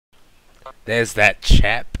There's that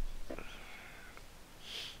chap.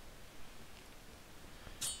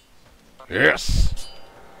 Yes.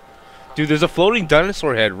 Dude, there's a floating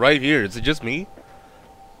dinosaur head right here. Is it just me?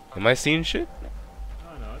 Am I seeing shit?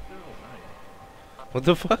 Oh no, it's all night. What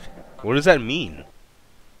the fuck? What does that mean?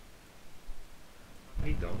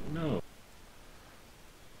 I don't know.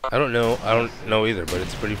 I don't know. I don't know either, but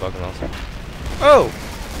it's pretty fucking awesome. Oh!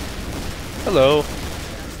 Hello.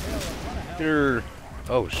 You're...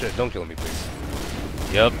 Oh shit, don't kill me, please.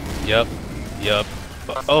 Yup, yup, yup.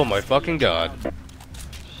 Oh my fucking god.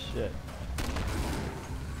 Shit.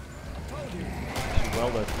 Well,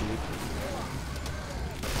 that's dude.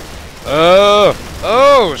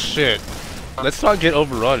 Oh shit. Let's not get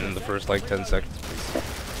overrun in the first like 10 seconds, please.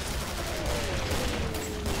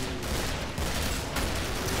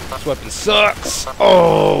 This weapon sucks.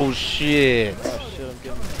 Oh shit. Oh shit, I'm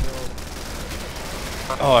getting killed.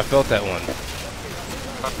 Oh, I felt that one.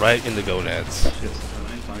 Right in the gonads. Shit,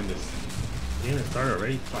 when I find this. Damn, it started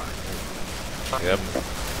already? Fuck. Yep.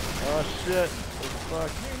 Oh shit. What the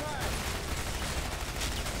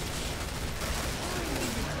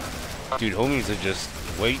fuck? Dude, homies are just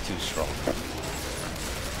way too strong.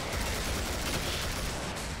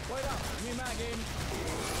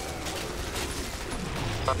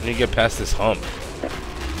 I need to get past this hump.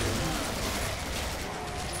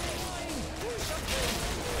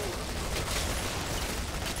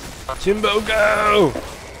 Timbo, go!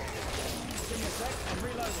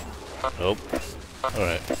 Nope.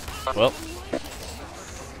 Alright. Well.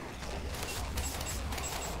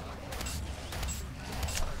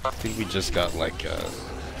 I think we just got like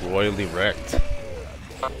royally wrecked.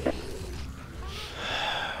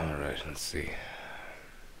 Alright, let's see.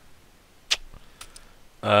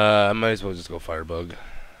 I might as well just go Firebug.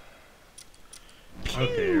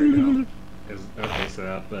 Okay, there we go. Okay,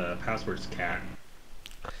 so the password's cat.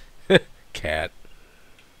 Cat.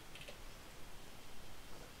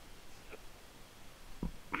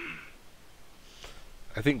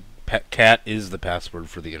 I think cat is the password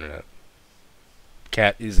for the internet.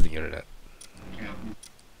 Cat is the internet.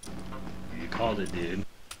 You called it, dude.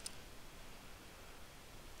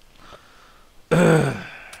 I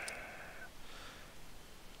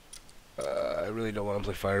really don't want to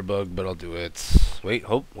play Firebug, but I'll do it. Wait,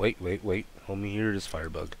 wait. Homie, here it is,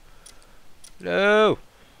 Firebug. No!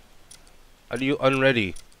 How do you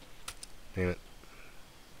unready? Damn it.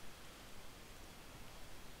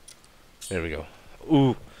 There we go.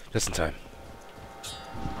 Ooh, just in time.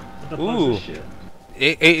 What the Ooh. fuck's this shit?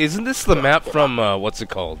 Hey, isn't this the map from, what's it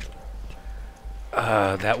called?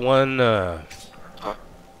 That one,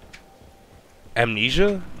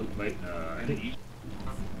 Amnesia? Wait, I think...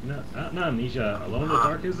 No, not Amnesia. Alone in the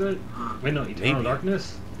Dark, is it? Wait, no, Eternal Maybe.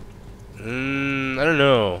 Darkness? I don't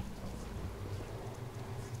know.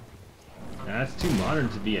 Nah, that's too modern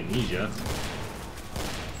to be Amnesia.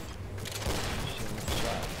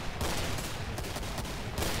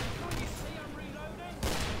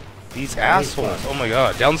 These assholes. Oh my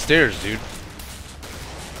god. Downstairs, dude.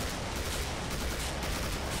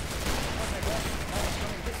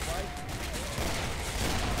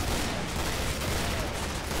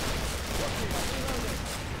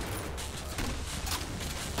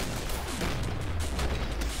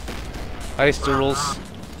 Hi, Sturls.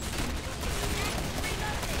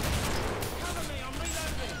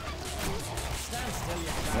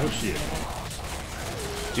 Oh shit.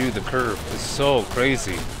 Dude, the curve is so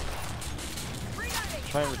crazy.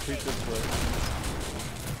 Try and retreat this way.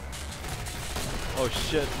 Oh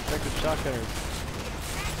shit, infected shotgunners.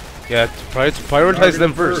 Yeah, prioritize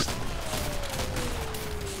them first.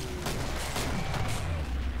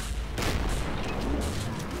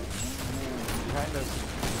 Behind us.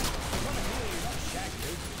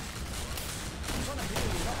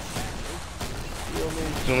 Heal me.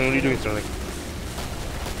 Sterling, what are you doing, Sterling?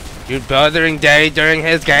 You're bothering Daddy during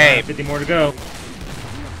his game. 50 more to go.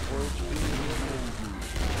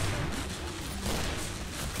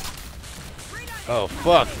 Oh,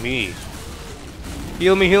 fuck me.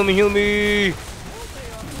 Heal me, heal me, heal me!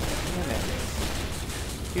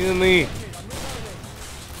 Heal me!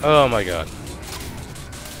 Oh my god.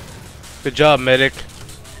 Good job, medic.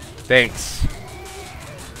 Thanks.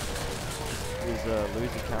 Is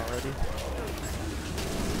Louie's account ready?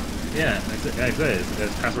 Yeah, I said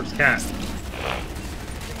his password's cat.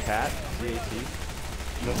 Cat? C-A-T?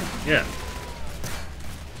 Yeah.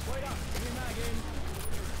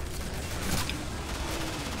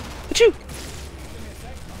 Achoo!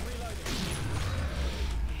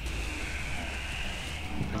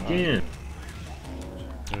 Again.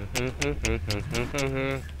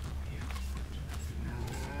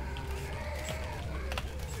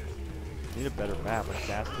 Need a better map, like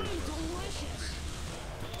gas station.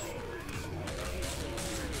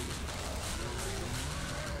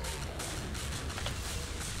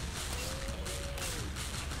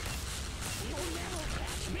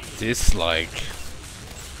 Dislike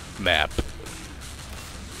map.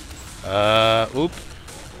 Oop.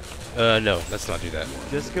 No, let's not do that.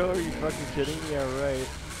 Disco? Are you fucking kidding me? Yeah, right.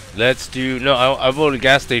 Let's do. No, I voted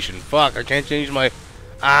gas station. Fuck, I can't change my.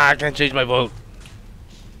 I can't change my vote.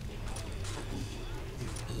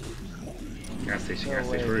 Gas station, No gas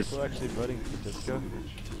way. station. People actually voting for disco?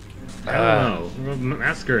 I don't know. We're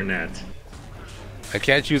massacring that. I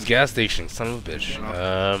can't choose gas station, son of a bitch.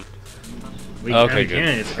 We Okay, can,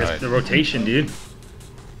 good. It's Alright. the rotation, dude.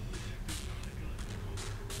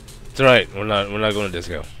 It's alright. We're not going to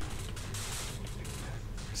disco.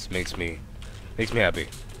 This makes me happy.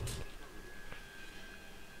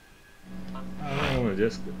 I don't want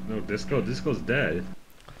disco. No, disco. Disco's dead.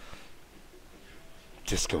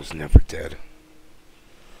 Disco's never dead.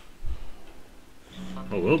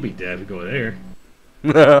 Oh, we'll be dead if we go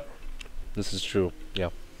there. This is true. Yeah.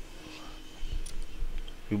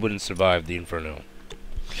 We wouldn't survive the inferno.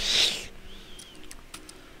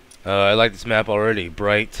 I like this map already.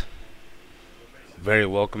 Bright. Very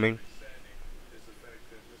welcoming.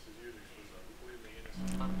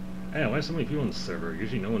 Hey, why are so many people on the server?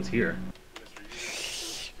 Usually no one's here.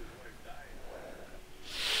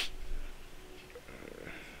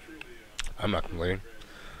 I'm not complaining.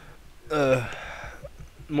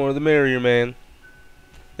 More the merrier, man.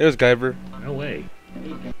 There's Guyver. No way.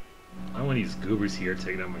 I don't want these goobers here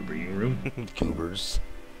taking out my breeding room. Goobers.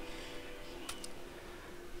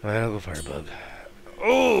 Alright, I'll go Firebug.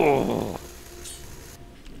 Oh!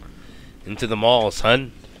 Into the mall,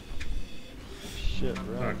 son. Shit,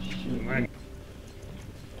 bro. Fuck. Shit. My-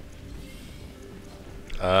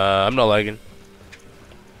 I'm not liking.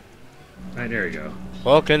 Alright, there we go.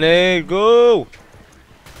 Fucking A, go!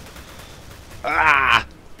 Ah!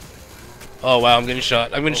 Oh wow, I'm getting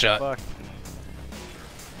shot. I'm getting shot. Fuck.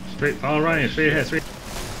 Straight, follow Ryan, straight ahead, straight.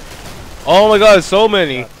 Oh my god, so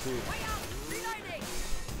many! Got two.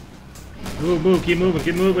 Move, move, keep moving,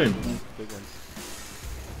 keep moving. Big ones.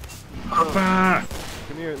 Fuck!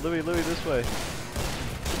 Come here, Louie, this way.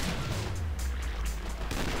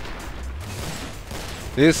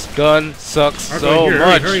 This gun sucks Marco, so here,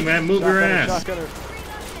 much. Hurry, man, move your Shotgunner, ass. shotgunner.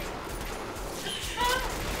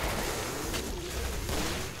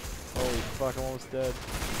 Holy fuck, I'm almost dead.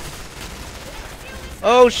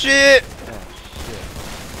 Oh shit! Oh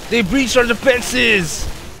shit. They breached our defenses!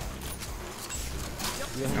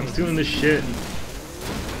 I'm stealing this shit.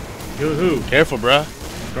 Kill who? Careful, bruh.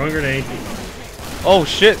 Throwing grenade. Oh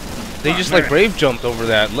shit! They Fuck, just like man. brave jumped over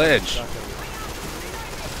that ledge.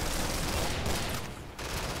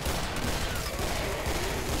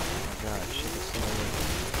 God, shit, there's so many.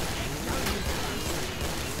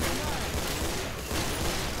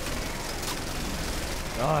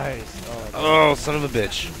 Nice. Oh, my God. Oh, son of a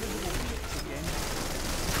bitch.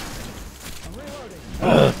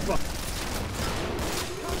 Oh, fuck.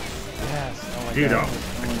 Yes. Oh my Dude, God.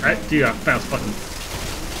 dude, I found fucking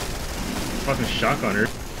shotgunner.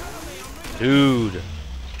 Dude. Dude,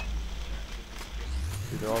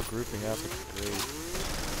 they're all grouping up. It's great.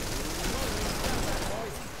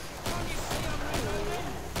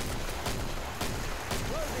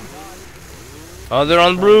 Oh, they're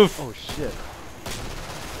on the roof! Oh shit.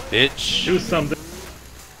 Bitch. Do something.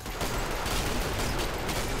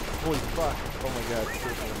 Holy fuck. Oh my God.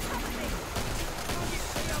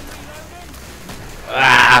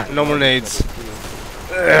 Ah, no more nades.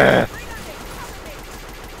 Ugh.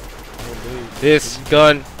 This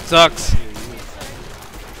gun sucks.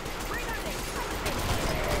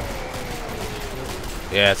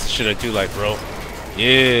 Yeah, it's the shit I do like, bro.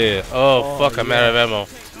 Yeah. Oh, fuck, I'm out of ammo.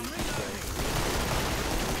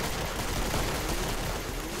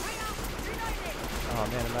 Oh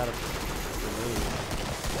man, I'm out of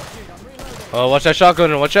grenades. Oh, watch that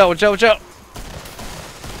shotgun. Watch out, watch out, watch out.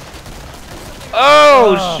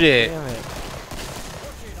 Oh, shit. Damn it.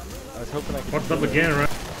 I was hoping I could. Fucked up kill it. again, right?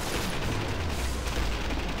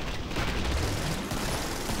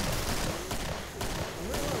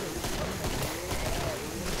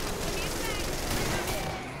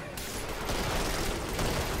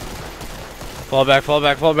 Fall back, fall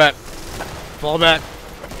back, fall back. Fall back.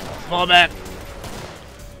 Fall back.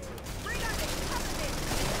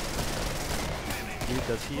 Dude,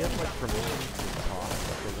 does he have like permission to talk?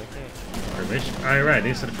 Because I can't. Permission? Alright,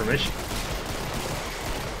 they said permission.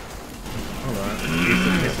 Hold on.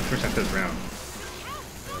 This is the first time this round.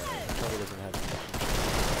 Probably doesn't have permission.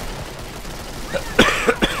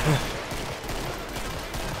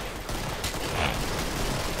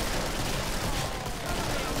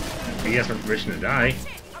 you guys are permission to die.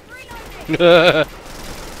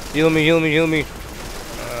 Heal me, heal me, heal me.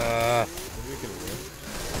 Maybe we can win.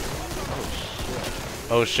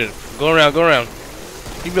 Oh shit. Go around, go around.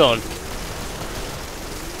 Keep going.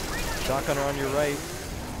 Shotgunner on your right.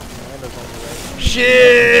 Commando's on your right.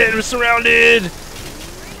 Shit! We're surrounded!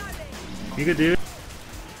 You good, dude?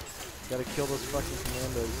 Gotta kill those fucking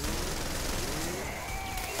commandos.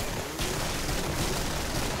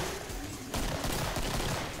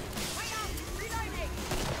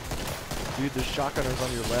 Dude, there's shotgunners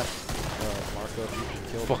on your left. Marco, if you should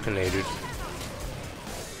kill them. Fucking A, dude.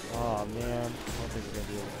 Aw, man. I don't think we're gonna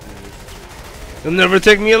be able to do it. You'll never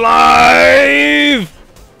take me alive!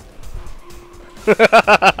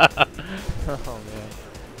 Oh, man.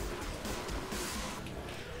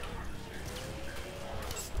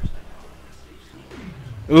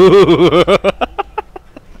 Ooh.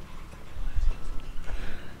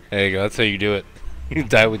 There you go, that's how you do it. You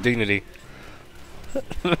die with dignity.